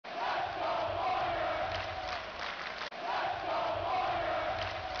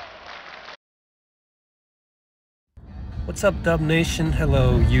What's up, Dub Nation?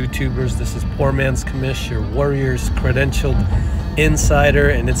 Hello, YouTubers. This is Poor Man's Commish, your Warriors credentialed insider,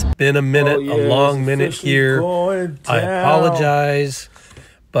 and it's been a minute, a long minute here. I apologize,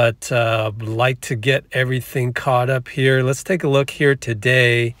 but would like to get everything caught up here. Let's take a look here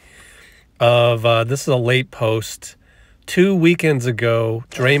today of, this is a late post. 2 weekends ago,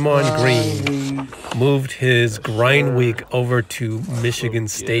 Draymond Green moved his grind week over to Michigan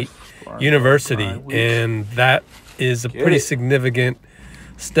State University, and that is a pretty significant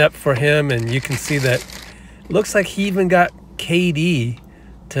step for him. And you can see that it looks like he even got KD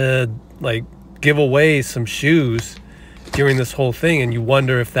to like give away some shoes during this whole thing, and you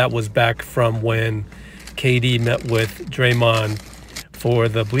wonder if that was back from when KD met with Draymond for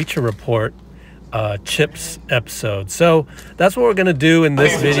the Bleacher Report Chips episode. So that's what we're gonna do in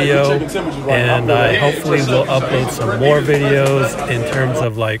this video, and I hopefully will upload some more videos in terms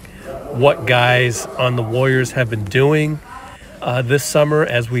of like what guys on the Warriors have been doing this summer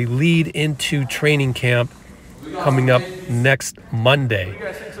as we lead into training camp coming up next Monday.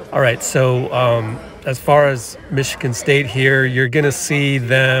 All right, so as far as Michigan State here, you're gonna see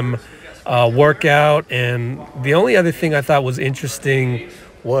them work out, and the only other thing I thought was interesting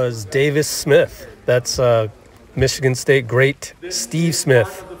was Davis Smith. That's Michigan State great Steve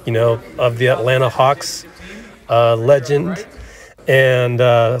Smith, you know, of the Atlanta Hawks legend. And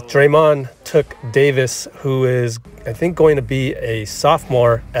Draymond took Davis, who is, I think, going to be a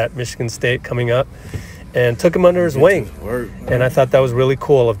sophomore at Michigan State coming up, and took him under his wing. And I thought that was really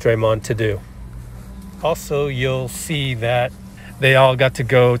cool of Draymond to do. Also, you'll see that they all got to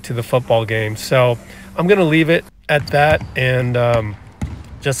go to the football game. So I'm going to leave it at that, and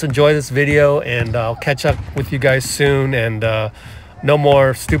just enjoy this video, and I'll catch up with you guys soon. And no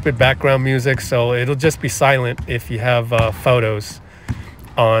more stupid background music, so it'll just be silent if you have photos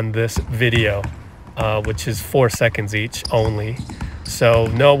on this video, which is 4 seconds each only. So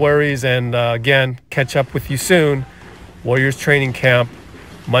no worries, and again, catch up with you soon. Warriors training camp,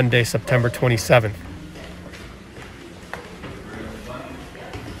 Monday, September 27th.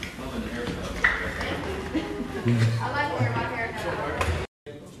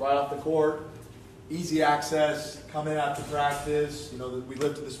 Right off the court, easy access, come in after practice. You know, we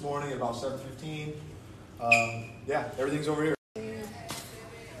lifted this morning at about 7:15. Yeah, everything's over here.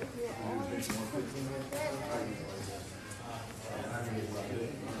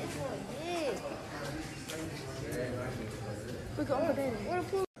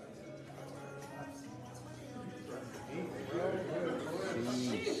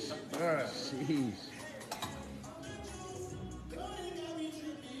 Jeez.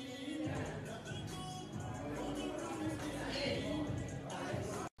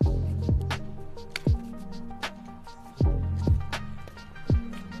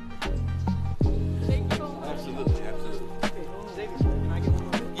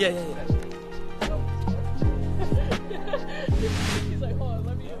 Yeah. He's like, hold on,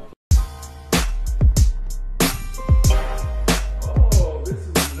 let me. Oh, this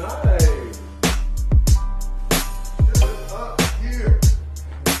is nice. This is up here.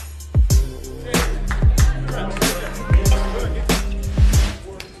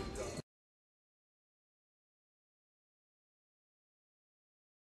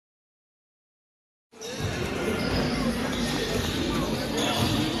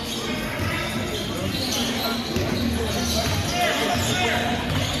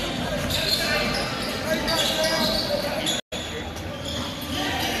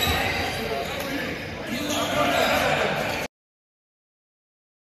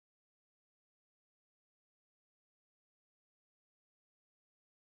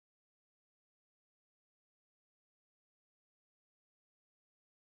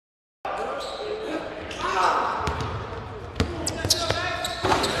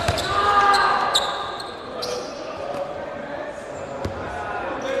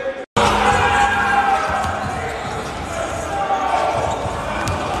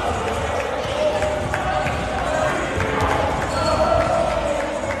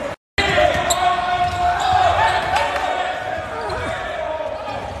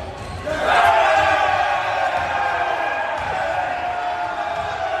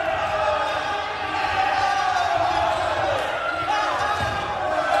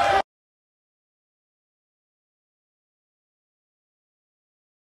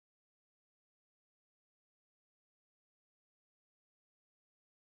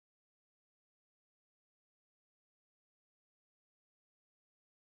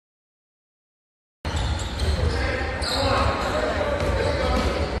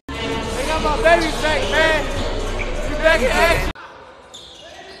 Baby's back, man. You back in action.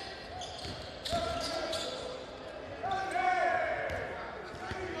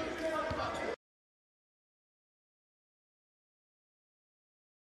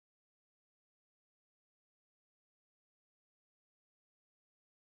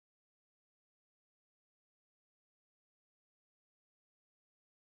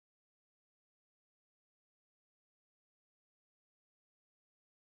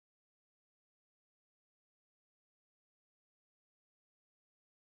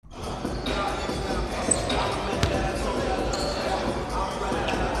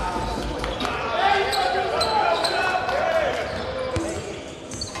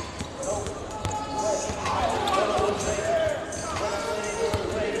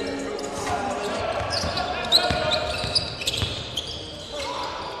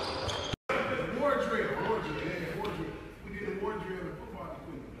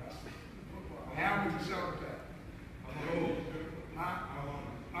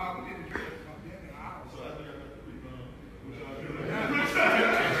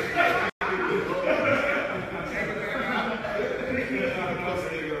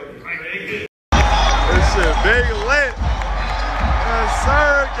 know.